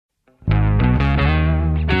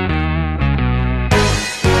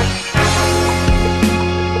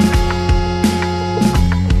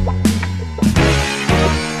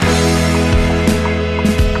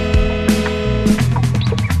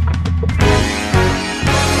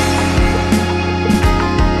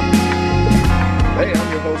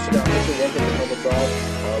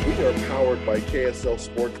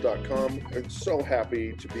KSLSports.com. I'm so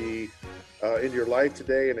happy to be in your life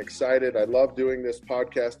today and excited. I love doing this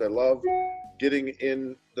podcast. I love getting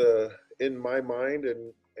in my mind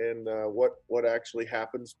and what actually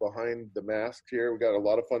happens behind the mask here. We got a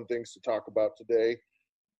lot of fun things to talk about today.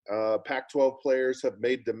 Pac-12 players have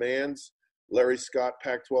made demands. Larry Scott,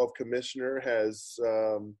 Pac-12 commissioner, has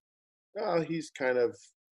he's kind of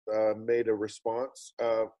made a response.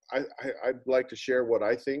 I'd like to share what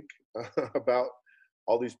I think about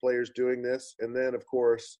all these players doing this. And then, of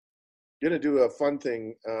course, going to do a fun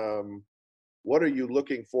thing. What are you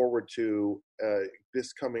looking forward to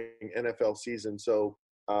this coming NFL season? So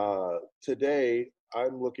today,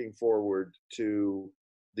 I'm looking forward to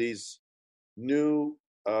these new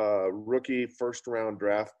rookie first-round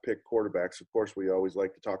draft pick quarterbacks. Of course, we always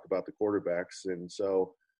like to talk about the quarterbacks. And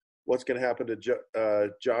so what's going to happen to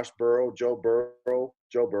Joe Burrow,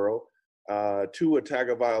 Tua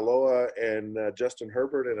Tagovailoa, and Justin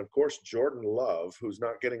Herbert, and, of course, Jordan Love, who's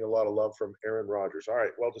not getting a lot of love from Aaron Rodgers. All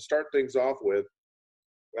right, well, to start things off with,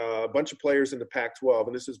 a bunch of players in the Pac-12,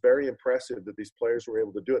 and this is very impressive that these players were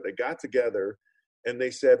able to do it. They got together, and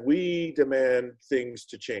they said, we demand things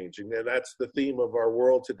to change. And that's the theme of our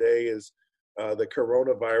world today is the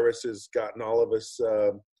coronavirus has gotten all of us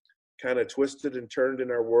kind of twisted and turned in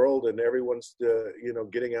our world, and everyone's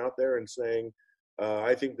getting out there and saying,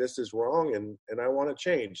 I think this is wrong and I want it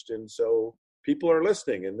changed. And so people are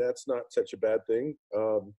listening, and that's not such a bad thing.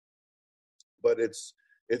 But it's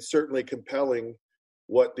certainly compelling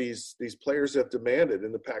what these players have demanded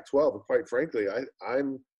in the Pac-12. And quite frankly,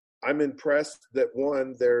 I'm impressed that,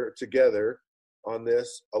 one, they're together on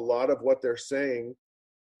this. A lot of what they're saying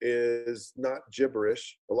is not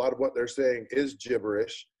gibberish. A lot of what they're saying is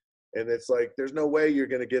gibberish. And it's like, there's no way you're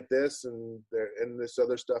going to get this and this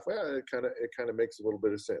other stuff. Well, it kind of makes a little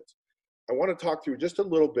bit of sense. I want to talk through just a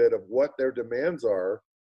little bit of what their demands are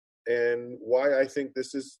and why I think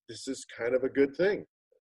this is kind of a good thing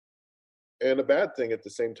and a bad thing at the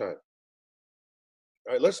same time.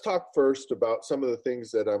 All right, let's talk first about some of the things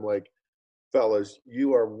that I'm like, fellas,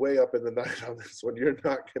 you are way up in the night on this one. You're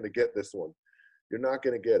not going to get this one. You're not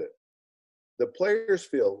going to get it. The players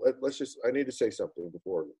feel, I need to say something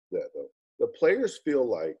before that, though. The players feel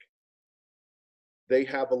like they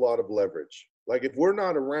have a lot of leverage. Like, if we're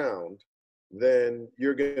not around, then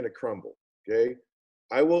you're going to crumble, okay?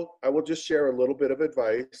 I will just share a little bit of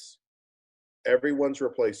advice. Everyone's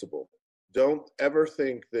replaceable. Don't ever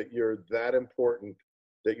think that you're that important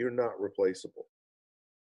that you're not replaceable.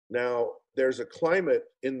 Now, there's a climate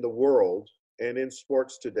in the world and in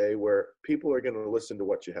sports today where people are going to listen to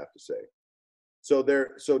what you have to say. So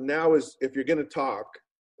now is, if you're going to talk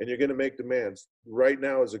and you're going to make demands, right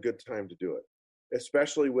now is a good time to do it,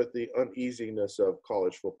 especially with the uneasiness of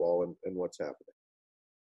college football and what's happening.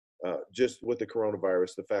 Just with the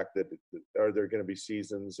coronavirus, the fact that are there going to be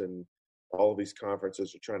seasons and all of these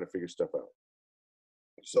conferences are trying to figure stuff out.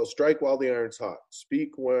 So strike while the iron's hot.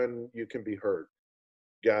 Speak when you can be heard.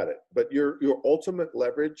 Got it. But your ultimate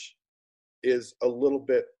leverage is a little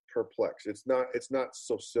bit perplexed. It's not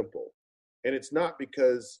so simple. And it's not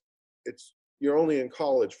because you're only in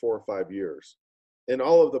college 4 or 5 years. And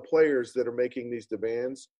all of the players that are making these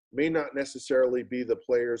demands may not necessarily be the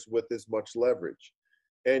players with as much leverage.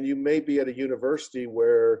 And you may be at a university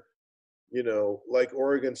where, like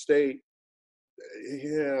Oregon State,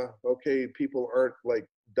 yeah, okay, people aren't like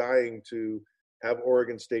dying to have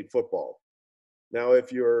Oregon State football. Now,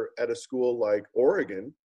 if you're at a school like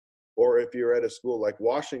Oregon, or if you're at a school like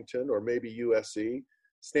Washington or maybe USC,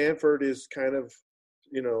 Stanford is kind of,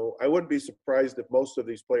 I wouldn't be surprised if most of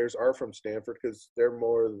these players are from Stanford because they're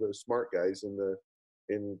more of the smart guys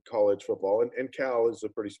in college football. And Cal is a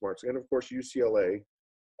pretty smart. And, of course, UCLA,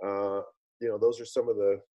 those are some of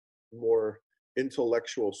the more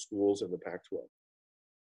intellectual schools in the Pac-12.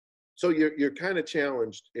 So you're kind of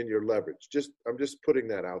challenged in your leverage. I'm just putting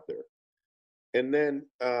that out there. And then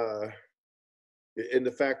in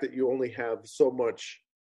the fact that you only have so much,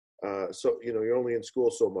 you're only in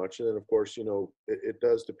school so much, and then of course it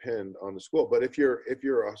does depend on the school. But if you're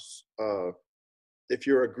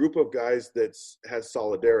a group of guys that has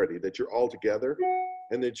solidarity, that you're all together,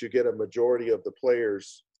 and that you get a majority of the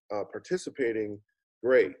players participating,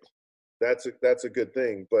 great. That's a good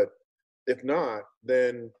thing. But if not,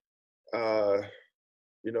 then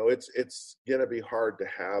it's gonna be hard to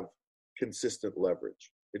have consistent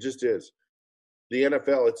leverage. It just is. The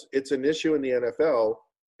NFL, it's an issue in the NFL.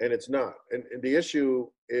 And it's not. And the issue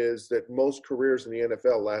is that most careers in the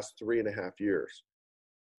NFL last 3.5 years.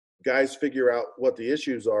 Guys figure out what the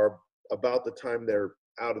issues are about the time they're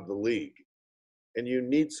out of the league. And you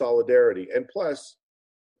need solidarity. And plus,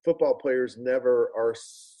 football players never are,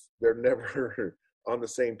 they're never on the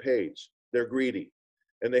same page. They're greedy,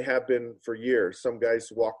 and they have been for years. Some guys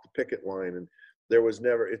walk the picket line, and there was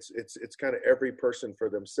never, it's kind of every person for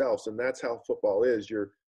themselves, and that's how football is.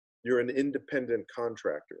 You're an independent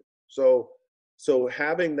contractor. So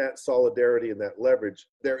having that solidarity and that leverage,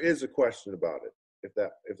 there is a question about it,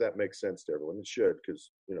 if that makes sense to everyone. It should,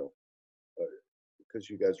 because because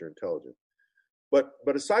you guys are intelligent. But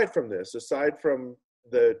aside from this, aside from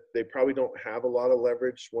they probably don't have a lot of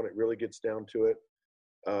leverage when it really gets down to it.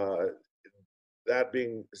 That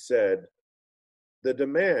being said, the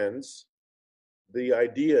demands, the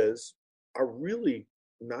ideas are really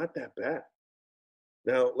not that bad.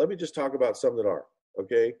 Now, let me just talk about some that are,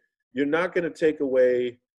 okay? You're not going to take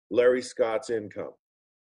away Larry Scott's income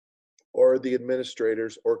or the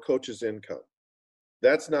administrators or coaches' income.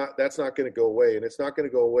 That's not going to go away, and it's not going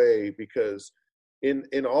to go away because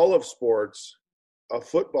in all of sports, a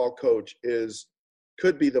football coach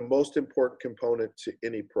could be the most important component to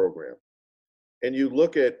any program. And you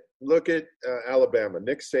look at Alabama.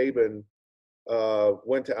 Nick Saban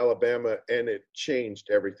went to Alabama, and it changed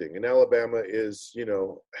everything. And Alabama is,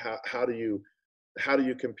 how do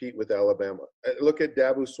you compete with Alabama? Look at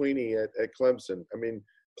Dabo Swinney at Clemson. I mean,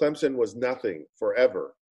 Clemson was nothing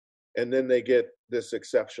forever, and then they get this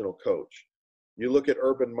exceptional coach. You look at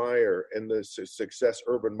Urban Meyer and the success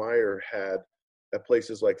Urban Meyer had at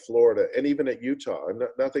places like Florida and even at Utah. And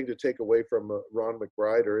nothing to take away from Ron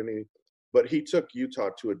McBride or any, but he took Utah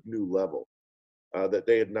to a new level that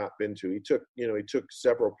they had not been to. He took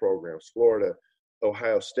several programs, Florida,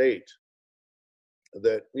 Ohio State,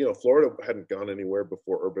 that, Florida hadn't gone anywhere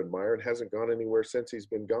before Urban Meyer and hasn't gone anywhere since he's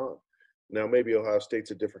been gone. Now, maybe Ohio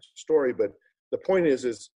State's a different story, but the point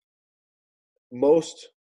is most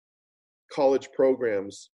college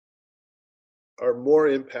programs are more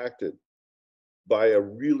impacted by a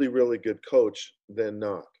really, really good coach than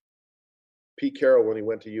not. Pete Carroll, when he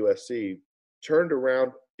went to USC, turned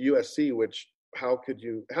around USC, which how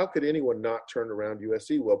could anyone not turn around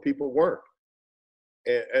USC? Well, people weren't.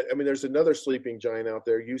 And I mean, there's another sleeping giant out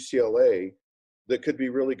there, UCLA, that could be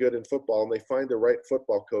really good in football, and they find the right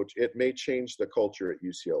football coach. It may change the culture at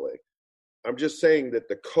UCLA. I'm just saying that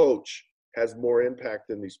the coach has more impact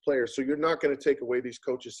than these players. So you're not going to take away these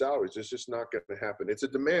coaches' salaries. It's just not going to happen. It's a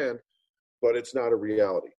demand, but it's not a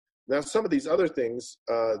reality. Now, some of these other things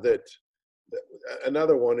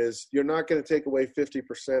another one is you're not going to take away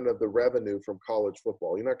 50% of the revenue from college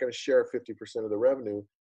football. You're not going to share 50% of the revenue.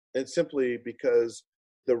 And simply because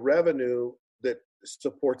the revenue that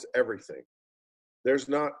supports everything, there's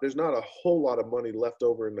not a whole lot of money left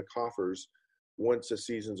over in the coffers once the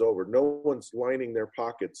season's over. No one's lining their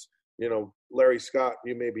pockets. Larry Scott,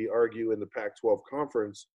 you maybe argue in the Pac-12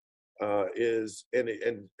 conference is, and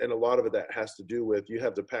a lot of it that has to do with, you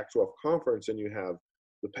have the Pac-12 conference and you have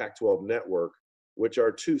the Pac-12 network, which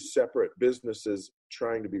are two separate businesses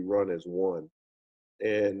trying to be run as one,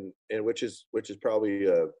 and which is probably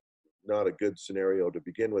not a good scenario to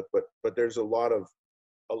begin with. But there's a lot of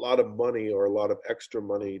money or a lot of extra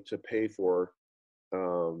money to pay for,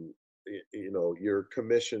 your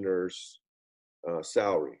commissioner's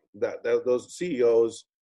salary. That those CEOs,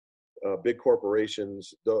 big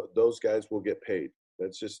corporations, those guys will get paid.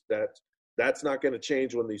 That's not going to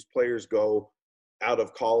change when these players go out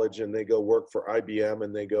of college and they go work for IBM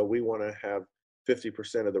and they go, we want to have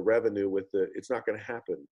 50% of the revenue it's not going to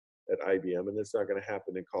happen at IBM, and it's not going to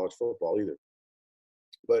happen in college football either.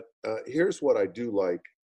 But here's what I do like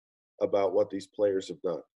about what these players have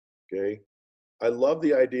done. Okay. I love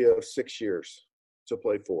the idea of 6 years to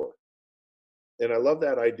play for. And I love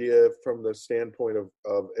that idea from the standpoint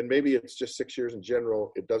of, and maybe it's just 6 years in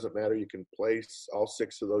general. It doesn't matter. You can play all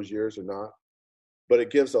 6 of those years or not. But it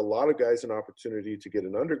gives a lot of guys an opportunity to get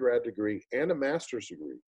an undergrad degree and a master's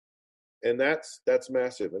degree. And that's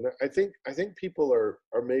massive. And I think people are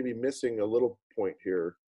maybe missing a little point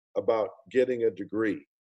here about getting a degree.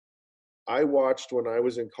 I watched when I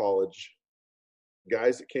was in college,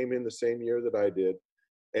 guys that came in the same year that I did,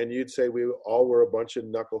 and you'd say we all were a bunch of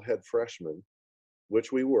knucklehead freshmen,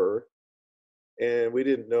 which we were, and we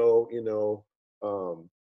didn't know,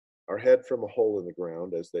 our head from a hole in the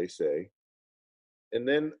ground, as they say. And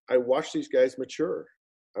then I watched these guys mature.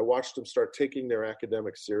 I watched them start taking their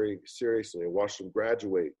academics seriously. I watched them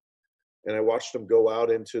graduate, and I watched them go out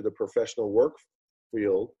into the professional work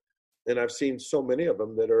field. And I've seen so many of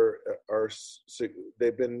them that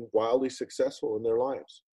they've been wildly successful in their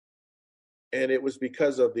lives. And it was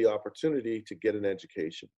because of the opportunity to get an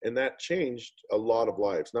education. And that changed a lot of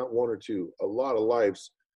lives, not one or two. A lot of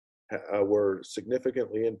lives were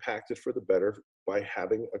significantly impacted for the better by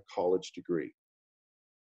having a college degree.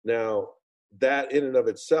 Now, that in and of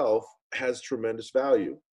itself has tremendous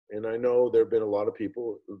value. And I know there have been a lot of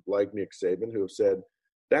people like Nick Saban who have said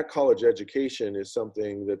that college education is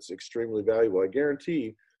something that's extremely valuable. I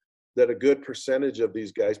guarantee that a good percentage of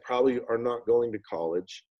these guys probably are not going to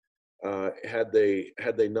college had they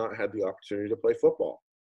not had the opportunity to play football.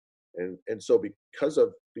 And so because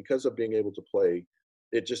of being able to play,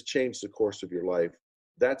 it just changed the course of your life.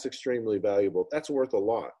 That's extremely valuable. That's worth a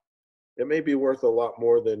lot. It may be worth a lot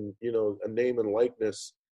more than, a name and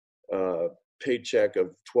likeness uh, paycheck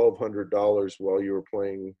of $1,200 while you were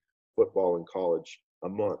playing football in college a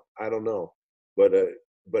month. I don't know, but it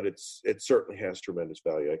certainly has tremendous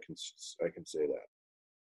value. I can say that.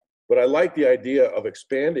 But I like the idea of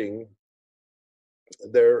expanding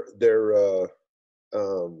their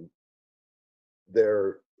um,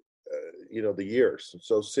 the years.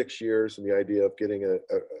 So 6 years, and the idea of getting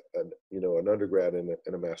an undergrad and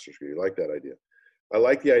a master's degree. I like that idea. I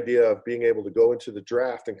like the idea of being able to go into the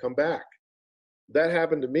draft and come back. That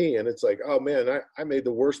happened to me, and it's like, oh man, I made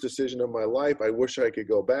the worst decision of my life. I wish I could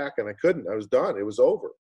go back, and I couldn't. I was done. It was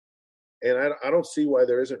over. And I don't see why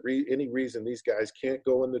there isn't any reason these guys can't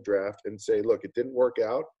go in the draft and say, look, it didn't work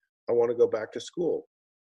out. I want to go back to school.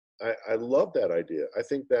 I love that idea. I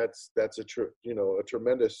think that's a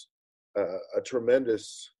tremendous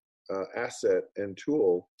asset and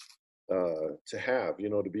tool to have,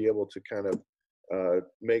 to be able to kind of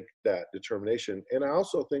make that determination. And I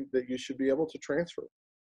also think that you should be able to transfer.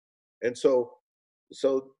 And so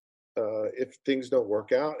if things don't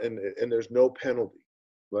work out and there's no penalty,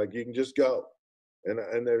 like you can just go,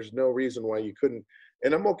 and there's no reason why you couldn't.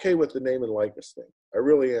 And I'm okay with the name and likeness thing. I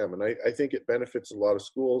really am, and I think it benefits a lot of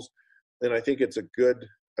schools, and I think it's a good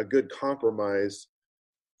compromise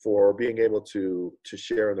for being able to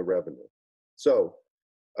share in the revenue. So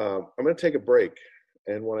I'm going to take a break,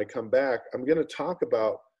 and when I come back, I'm going to talk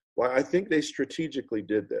about why I think they strategically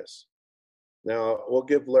did this. Now, we'll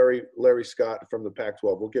give Larry Scott from the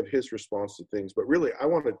Pac-12, we'll give his response to things. But really, I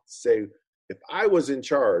want to say, if I was in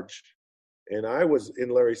charge and I was in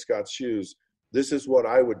Larry Scott's shoes, this is what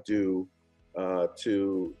I would do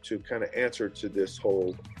to kind of answer to this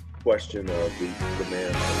whole question of the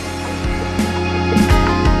demand.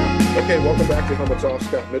 Okay, welcome back to Helmets Off.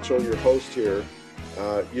 Scott Mitchell, your host here.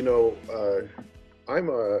 I'm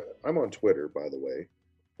on Twitter, by the way.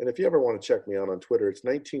 And if you ever want to check me out on Twitter, it's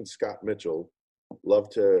 19 Scott Mitchell. Love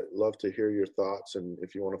to hear your thoughts, and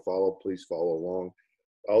if you want to follow, please follow along.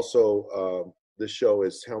 Also, this show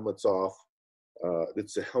is Helmets Off.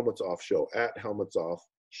 It's a Helmets Off show at Helmets Off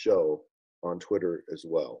Show on Twitter as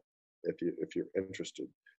well, if you're interested.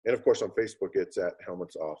 And of course on Facebook, it's at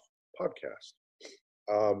Helmets Off Podcast.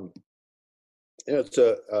 It's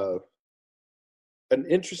an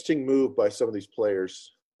interesting move by some of these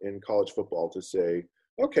players in college football to say,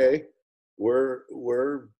 okay, we're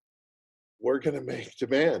going to make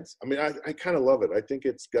demands. I mean, I kind of love it. I think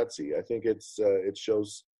it's gutsy. I think it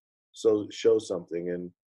shows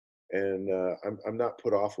something, and I'm not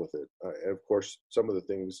put off with it. Of course, some of the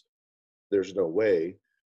things there's no way,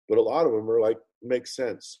 but a lot of them are like make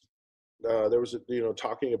sense. There was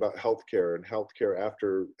talking about healthcare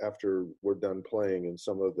after we're done playing, and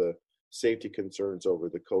some of the safety concerns over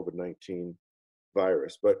the COVID-19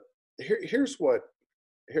 virus. But here's what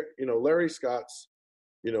Larry Scott's.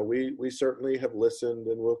 We certainly have listened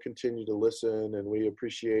and will continue to listen, and we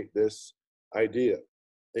appreciate this idea.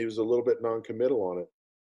 He was a little bit non-committal on it.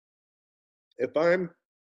 If I'm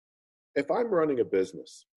running a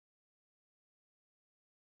business,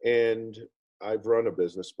 and I've run a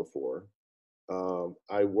business before,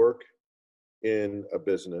 I work in a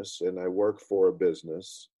business and I work for a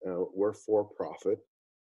business, we're for profit.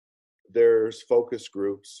 There's focus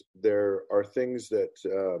groups. There are things that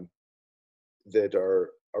are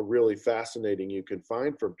really fascinating you can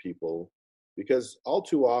find from people, because all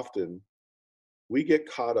too often we get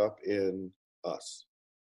caught up in us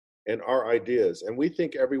and our ideas, and we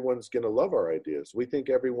think everyone's going to love our ideas. We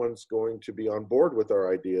think everyone's going to be on board with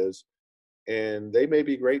our ideas, and they may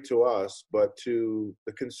be great to us, but to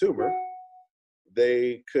the consumer,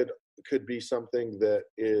 they could be something that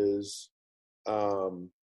is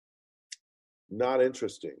not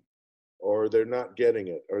interesting, or they're not getting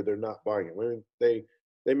it, or they're not buying it. I mean,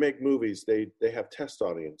 they make movies, they have test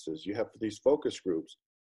audiences. You have these focus groups,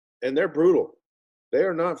 and they're brutal. They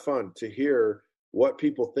are not fun to hear what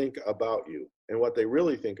people think about you and what they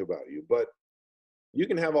really think about you. But you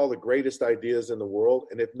can have all the greatest ideas in the world,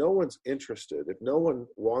 and if no one's interested, if no one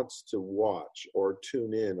wants to watch or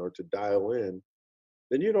tune in or to dial in,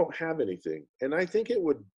 then you don't have anything. And I think it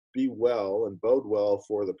would be well and bode well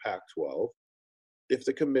for the Pac-12 if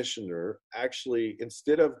the commissioner actually,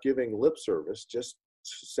 instead of giving lip service, just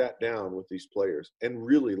sat down with these players and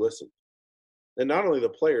really listened. And not only the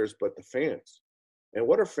players, but the fans. And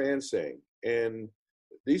what are fans saying? And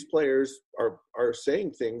these players are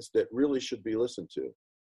saying things that really should be listened to.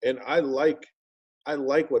 And I like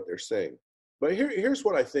what they're saying. But here's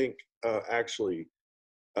what I think actually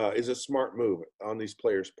is a smart move on these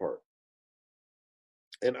players' part.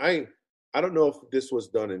 And I don't know if this was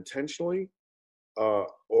done intentionally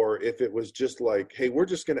or if it was just like, hey, we're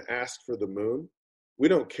just going to ask for the moon. We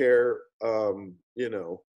don't care,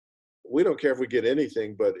 we don't care if we get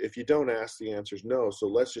anything, but if you don't ask, the answer is no. So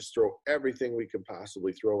let's just throw everything we can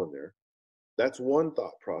possibly throw in there. That's one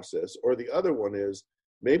thought process. Or the other one is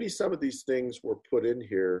maybe some of these things were put in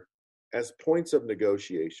here as points of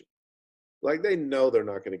negotiation. Like they know they're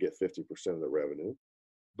not going to get 50% of the revenue,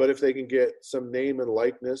 but if they can get some name and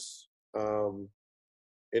likeness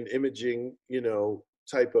and imaging,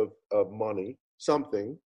 type of money,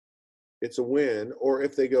 something, it's a win. Or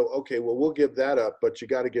if they go, okay, well, we'll give that up, but you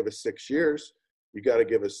got to give us 6 years. You got to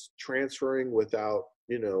give us transferring without,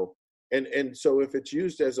 and so if it's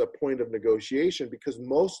used as a point of negotiation, because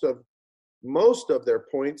most of their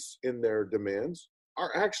points in their demands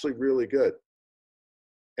are actually really good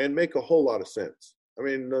and make a whole lot of sense. I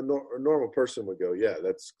mean, a normal person would go, yeah,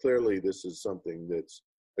 that's clearly, this is something that's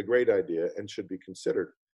a great idea and should be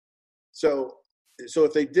considered. So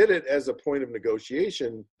if they did it as a point of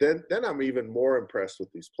negotiation, then I'm even more impressed with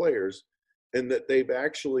these players, and that they've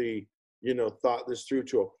actually, thought this through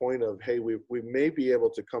to a point of, hey, we may be able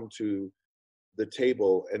to come to the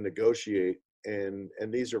table and negotiate, and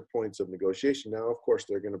these are points of negotiation. Now, of course,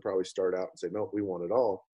 they're going to probably start out and say, no, we want it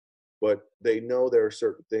all, but they know there are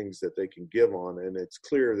certain things that they can give on, and it's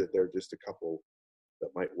clear that they're just a couple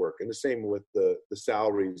that might work. And the same with the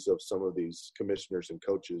salaries of some of these commissioners and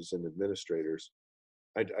coaches and administrators.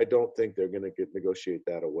 I don't think they're going to negotiate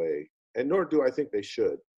that away, and nor do I think they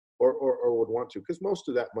should or would want to, because most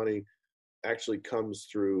of that money actually comes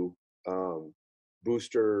through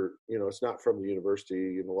booster. It's not from the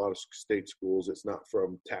university. In a lot of state schools, it's not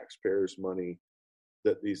from taxpayers' money.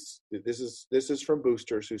 This is from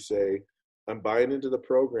boosters who say, I'm buying into the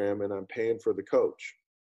program and I'm paying for the coach.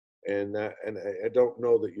 And I don't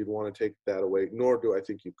know that you'd want to take that away, nor do I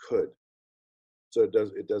think you could. So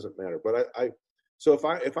it doesn't matter. But so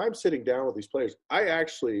if I'm sitting down with these players, I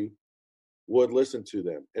actually would listen to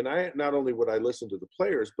them. And not only would I listen to the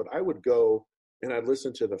players, but I would go and I'd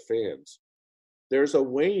listen to the fans. There's a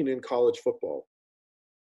wane in college football,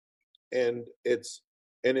 and it's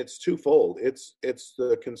twofold. It's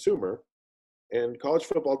the consumer, and college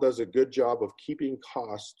football does a good job of keeping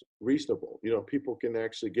cost reasonable. People can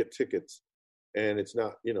actually get tickets, and it's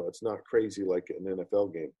not crazy like an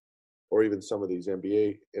NFL game or even some of these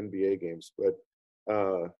NBA games. But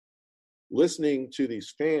listening to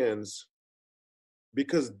these fans,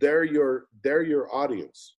 because they're your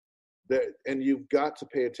audience, and you've got to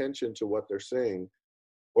pay attention to what they're saying,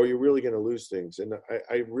 or you're really going to lose things. And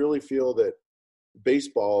I really feel that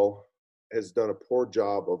baseball has done a poor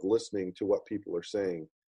job of listening to what people are saying,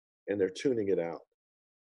 and they're tuning it out.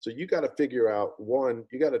 So you got to figure out, one,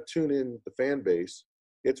 you got to tune in the fan base.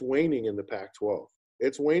 It's waning in the Pac-12.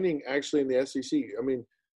 It's waning actually in the SEC. I mean,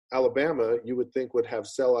 Alabama, you would think, would have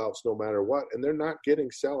sellouts no matter what, and they're not getting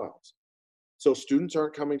sellouts. So students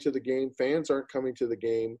aren't coming to the game, fans aren't coming to the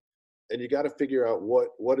game, and you got to figure out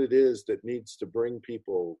what it is that needs to bring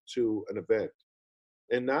people to an event.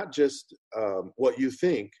 And not just what you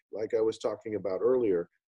think, like I was talking about earlier,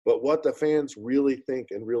 but what the fans really think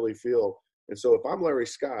and really feel. And so if I'm Larry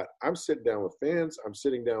Scott, I'm sitting down with fans, I'm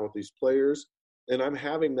sitting down with these players, and I'm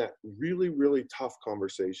having that really, really tough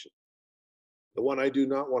conversation. The one I do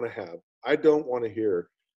not want to have. I don't want to hear,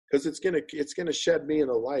 because it's gonna shed me in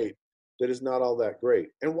a light that is not all that great.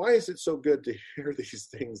 And why is it so good to hear these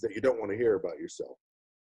things that you don't want to hear about yourself?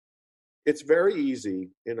 It's very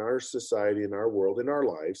easy in our society, in our world, in our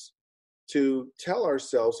lives, to tell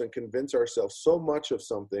ourselves and convince ourselves so much of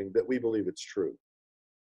something that we believe it's true.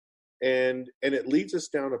 And it leads us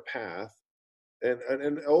down a path,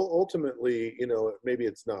 and ultimately, maybe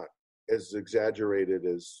it's not as exaggerated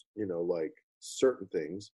as, like certain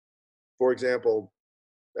things. For example,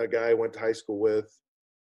 a guy I went to high school with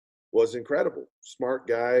was incredible, smart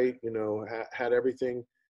guy, had everything.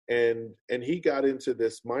 And he got into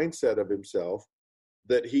this mindset of himself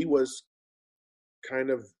that he was kind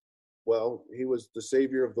of, he was the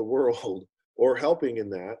savior of the world or helping in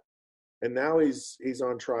that. And now he's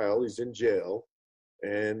on trial, he's in jail,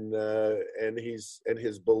 and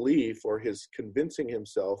his belief, or his convincing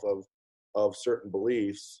himself of certain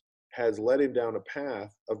beliefs, has led him down a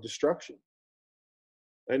path of destruction.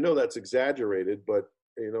 I know that's exaggerated, but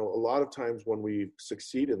a lot of times when we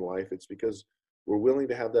succeed in life, it's because we're willing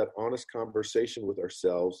to have that honest conversation with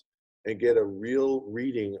ourselves and get a real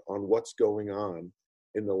reading on what's going on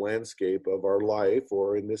in the landscape of our life,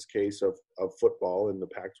 or in this case of football in the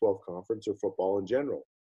Pac-12 conference, or football in general.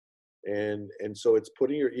 And so it's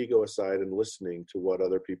putting your ego aside and listening to what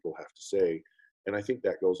other people have to say. And I think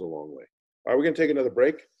that goes a long way. All right, we're going to take another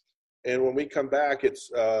break. And when we come back,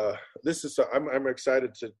 I'm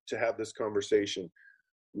excited to have this conversation.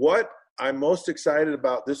 What I'm most excited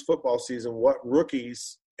about this football season, what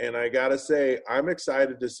rookies, and I got to say, I'm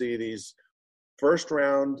excited to see these first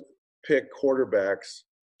round pick quarterbacks,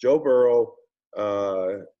 Joe Burrow,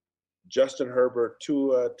 Justin Herbert,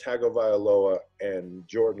 Tua Tagovailoa, and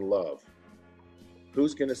Jordan Love.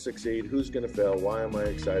 Who's going to succeed? Who's going to fail? Why am I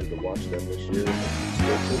excited to watch them this year?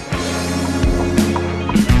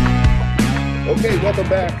 Okay, welcome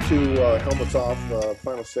back to Helmets Off,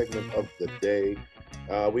 final segment of the day.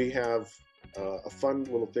 We have a fun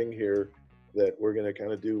little thing here that we're going to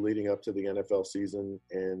kind of do leading up to the NFL season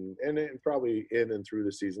and probably in and through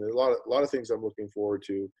the season. There's a lot of things I'm looking forward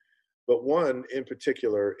to, but one in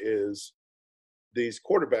particular is these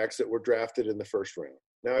quarterbacks that were drafted in the first round.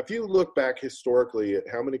 Now, if you look back historically at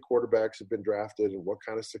how many quarterbacks have been drafted and what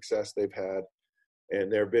kind of success they've had,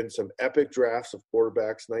 and there have been some epic drafts of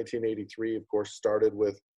quarterbacks. 1983, of course, started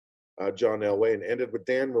with John Elway and ended with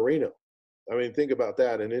Dan Marino. I mean, think about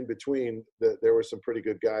that. And in between, there were some pretty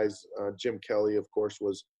good guys. Jim Kelly, of course,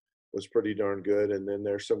 was pretty darn good. And then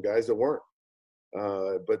there's some guys that weren't.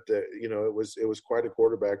 It was quite a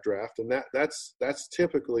quarterback draft, and that's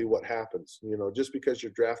typically what happens. Just because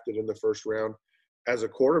you're drafted in the first round as a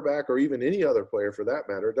quarterback, or even any other player for that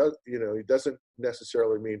matter, it doesn't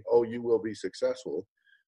necessarily mean, oh, you will be successful.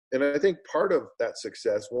 And I think part of that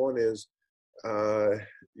success, one is,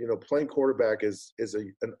 playing quarterback is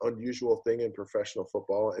an unusual thing in professional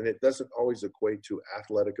football, and it doesn't always equate to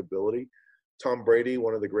athletic ability. Tom Brady,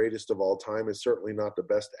 one of the greatest of all time, is certainly not the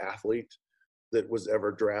best athlete that was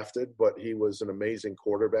ever drafted, but he was an amazing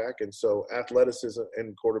quarterback. And so athleticism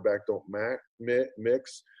and quarterback don't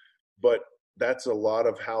mix, but that's a lot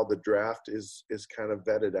of how the draft is kind of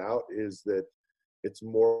vetted out, is that it's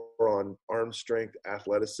more on arm strength,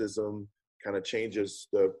 athleticism, kind of changes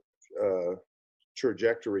the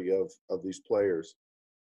trajectory of these players.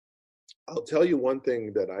 I'll tell you one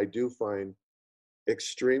thing that I do find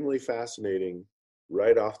extremely fascinating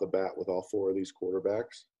right off the bat with all four of these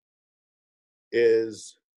quarterbacks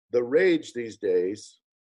is the rage these days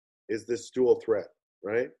is this dual threat,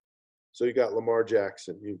 right? So you got Lamar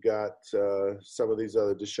Jackson, you've got some of these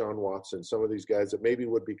other Deshaun Watson, some of these guys that maybe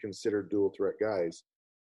would be considered dual threat guys.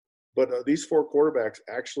 But these four quarterbacks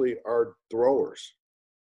actually are throwers.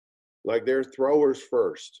 Like, they're throwers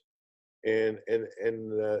first. And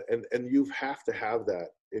you have to have that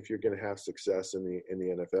if you're going to have success in the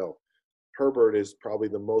NFL. Herbert is probably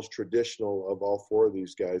the most traditional of all four of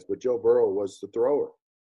these guys, but Joe Burrow was the thrower.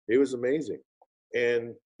 He was amazing.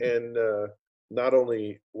 And not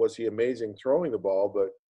only was he amazing throwing the ball,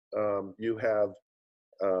 but you have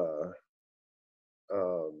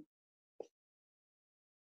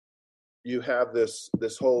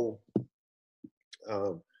this whole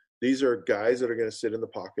these are guys that are going to sit in the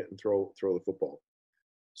pocket and throw the football.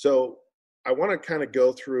 So I want to kind of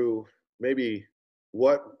go through maybe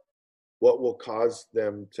what will cause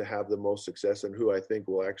them to have the most success and who I think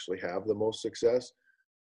will actually have the most success.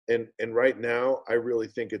 And right now, I really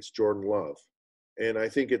think it's Jordan Love. And I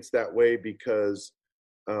think it's that way because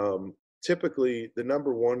typically the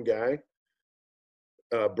number one guy,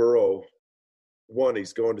 Burrow,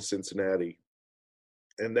 he's going to Cincinnati.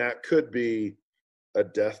 And that could be a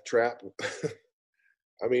death trap.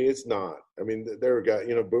 I mean, it's not. I mean, there were guys,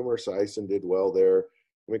 Boomer Esiason did well there.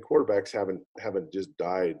 I mean, quarterbacks haven't just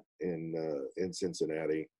died in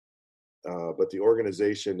Cincinnati, but the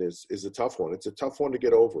organization is a tough one. It's a tough one to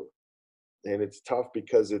get over, and it's tough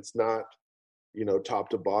because it's not, top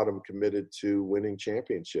to bottom committed to winning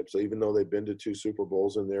championships. So even though they've been to 2 Super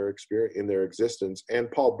Bowls in their existence, and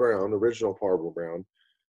original Paul Brown,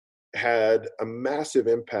 had a massive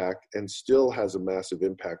impact and still has a massive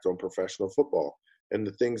impact on professional football and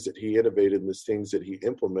the things that he innovated and the things that he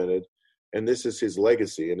implemented. And this is his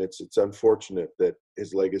legacy. And it's unfortunate that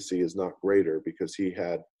his legacy is not greater because he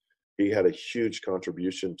had a huge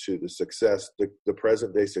contribution to the success, the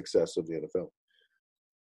present day success of the NFL.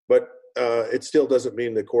 But it still doesn't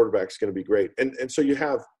mean the quarterback's going to be great. And so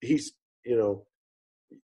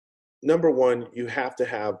number one, you have to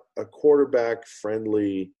have a quarterback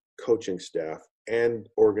friendly coaching staff and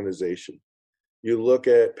organization. You look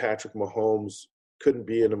at Patrick Mahomes' couldn't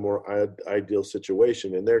be in a more ideal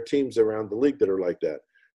situation. And there are teams around the league that are like that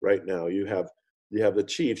right now. You have the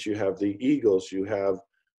Chiefs, you have the Eagles, you have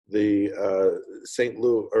the St.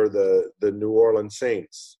 Louis or the New Orleans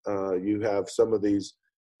Saints. You have some of these,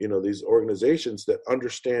 these organizations that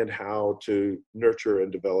understand how to nurture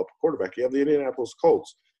and develop a quarterback. You have the Indianapolis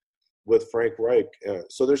Colts with Frank Reich.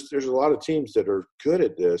 So there's a lot of teams that are good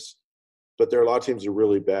at this, but there are a lot of teams that are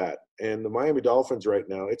really bad. And the Miami Dolphins right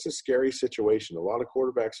now, it's a scary situation. A lot of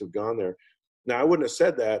quarterbacks have gone there. Now, I wouldn't have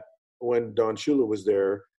said that when Don Shula was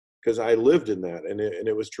there, because I lived in that, and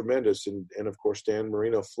it was tremendous. And of course, Dan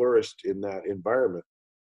Marino flourished in that environment.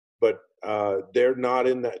 But they're not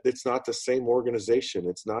in that. It's not the same organization.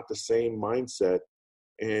 It's not the same mindset.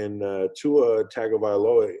 And Tua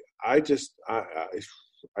Tagovailoa, I think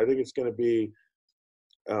it's going to be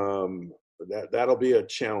that'll be a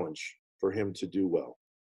challenge for him to do well.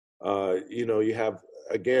 You have,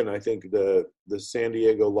 again, I think the San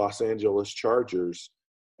Diego, Los Angeles Chargers.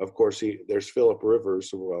 Of course, there's Phillip Rivers,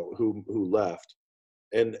 who left,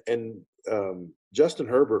 and Justin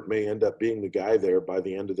Herbert may end up being the guy there by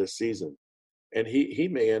the end of this season, and he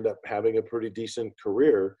may end up having a pretty decent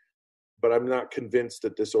career. But I'm not convinced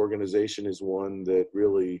that this organization is one that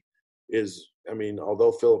really is. I mean,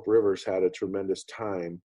 although Phillip Rivers had a tremendous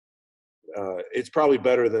time, it's probably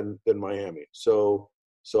better than Miami. So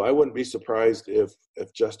I wouldn't be surprised if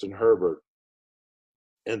Justin Herbert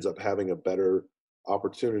ends up having a better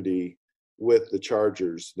opportunity with the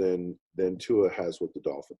Chargers than Tua has with the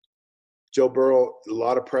Dolphins. Joe Burrow, a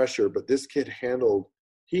lot of pressure, but this kid handled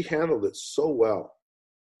it so well.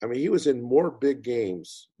 I mean, he was in more big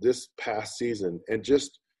games this past season and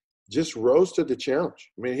just rose to the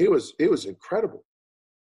challenge. I mean, he was incredible.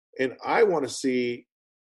 And I want to see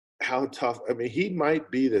how tough. I mean, he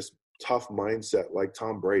might be this tough mindset like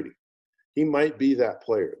Tom Brady. He might be that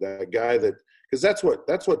player, that guy that, because that's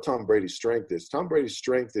what Tom Brady's strength is. Tom Brady's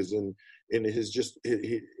strength is in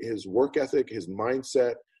his work ethic, his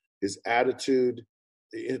mindset, his attitude.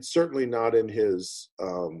 It's certainly not in his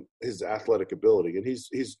athletic ability. And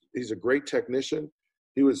he's a great technician.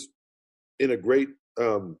 He was in a great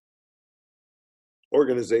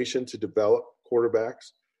organization to develop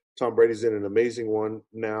quarterbacks. Tom Brady's in an amazing one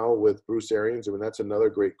now with Bruce Arians. I mean, that's another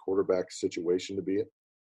great quarterback situation to be in.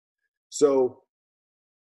 So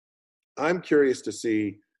I'm curious to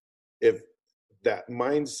see if that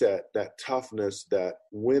mindset, that toughness, that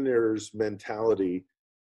winner's mentality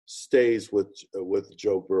stays with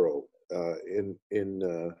Joe Burrow in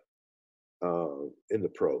the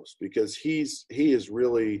pros, because he is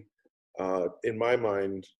really, in my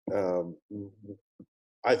mind,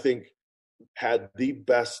 I think had the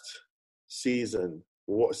best single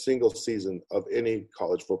season of any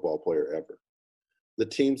college football player ever. The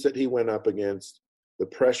teams that he went up against, the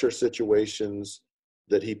pressure situations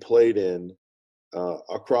that he played in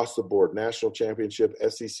across the board, national championship,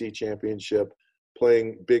 SEC championship,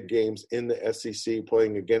 playing big games in the SEC,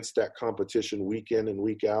 playing against that competition week in and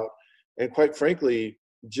week out, and quite frankly,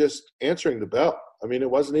 just answering the bell. I mean, it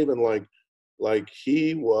wasn't even like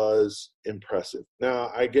he was impressive.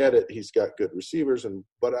 Now, I get it. He's got good receivers,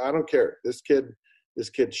 but I don't care. This kid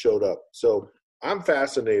showed up. So I'm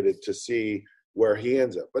fascinated to see where he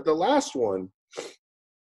ends up. But the last one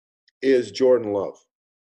is Jordan Love.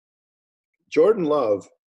 Jordan Love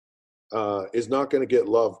is not going to get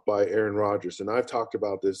loved by Aaron Rodgers. And I've talked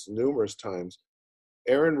about this numerous times.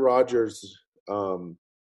 Aaron Rodgers'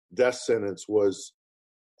 death sentence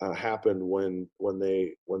happened when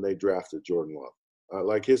they drafted Jordan Love.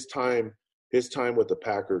 Like his time with the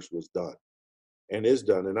Packers was done and is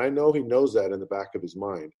done. And I know he knows that in the back of his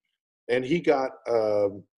mind. And he got,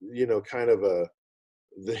 kind of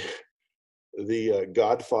the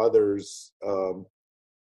Godfather's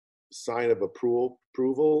sign of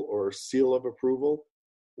approval or seal of approval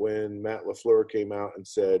when Matt LaFleur came out and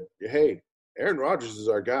said, hey, Aaron Rodgers is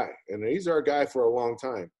our guy, and he's our guy for a long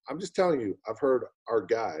time. I'm just telling you, I've heard our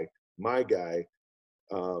guy, my guy,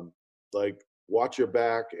 watch your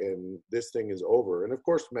back and this thing is over. And of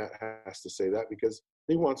course, Matt has to say that because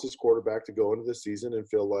he wants his quarterback to go into the season and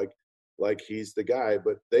feel like he's the guy,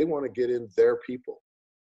 but they want to get in their people.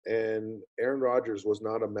 And Aaron Rodgers was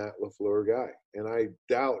not a Matt LaFleur guy. And I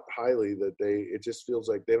doubt highly that it just feels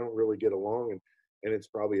like they don't really get along. And it's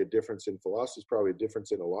probably a difference in philosophy. It's probably a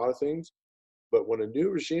difference in a lot of things. But when a new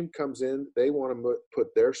regime comes in, they want to put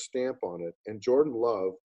their stamp on it. And Jordan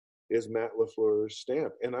Love is Matt LaFleur's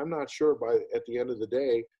stamp. And I'm not sure at the end of the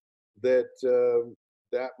day that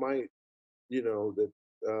that might, that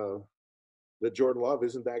Jordan Love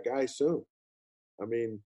isn't that guy soon. I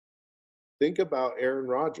mean, think about Aaron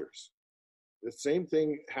Rodgers. The same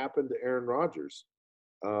thing happened to Aaron Rodgers.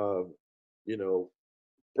 Um, you know,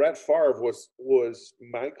 Brett Favre was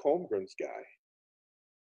Mike Holmgren's guy,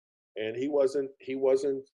 and uh, he wasn't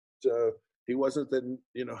the he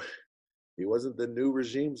wasn't the new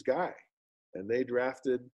regime's guy. And they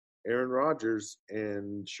drafted Aaron Rodgers,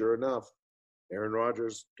 and sure enough, Aaron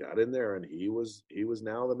Rodgers got in there, and he was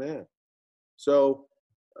now the man. So,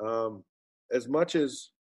 as much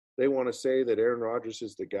as they want to say that Aaron Rodgers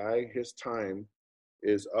is the guy, his time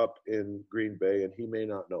is up in Green Bay, and he may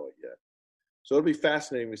not know it yet. So it'll be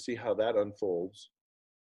fascinating to see how that unfolds.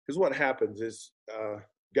 Because what happens is,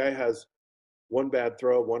 guy has one bad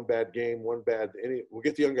throw, one bad game, we'll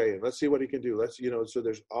get the young guy in. Let's see what he can do. So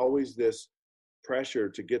there's always this pressure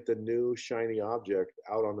to get the new shiny object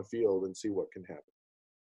out on the field and see what can happen.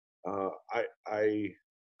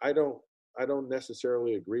 I don't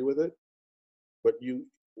necessarily agree with it, but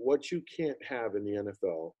what you can't have in the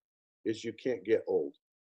NFL is you can't get old.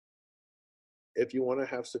 If you want to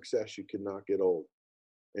have success, you cannot get old.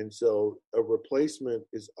 And so a replacement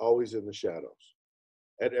is always in the shadows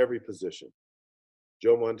at every position.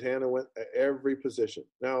 Joe Montana went at every position.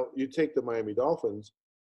 Now you take the Miami Dolphins,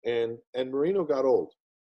 and Marino got old,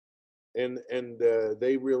 and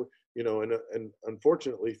they really, and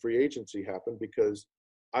unfortunately free agency happened because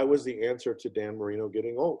I was the answer to Dan Marino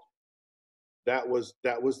getting old. That was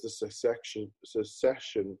the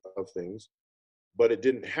succession of things, but it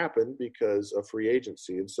didn't happen because of free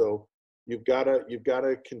agency. And so you've got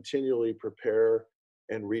to continually prepare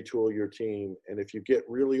and retool your team. And if you get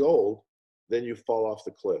really old, then you fall off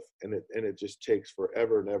the cliff, and it just takes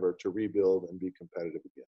forever and ever to rebuild and be competitive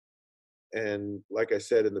again. And like I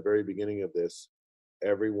said in the very beginning of this,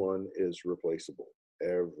 everyone is replaceable.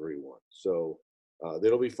 Everyone. So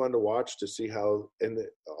it'll be fun to watch to see how,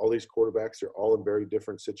 all these quarterbacks are all in very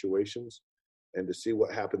different situations, and to see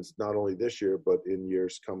what happens not only this year but in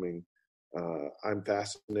years coming. I'm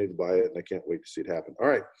fascinated by it, and I can't wait to see it happen. All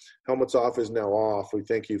right, Helmets Off is now off. We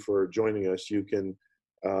thank you for joining us. You can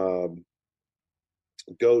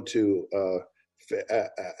go to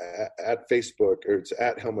at Facebook, or it's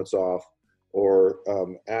at Helmets Off, or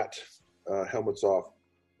at Helmets Off.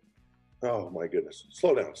 Oh my goodness,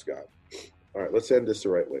 slow down, Scott. All right, let's end this the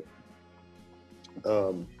right way.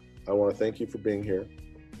 I want to thank you for being here.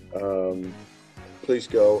 Please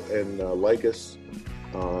go and like us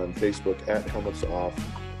on Facebook at Helmets Off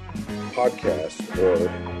Podcast, or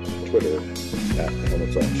Twitter at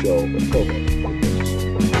Helmets Off Show, or program.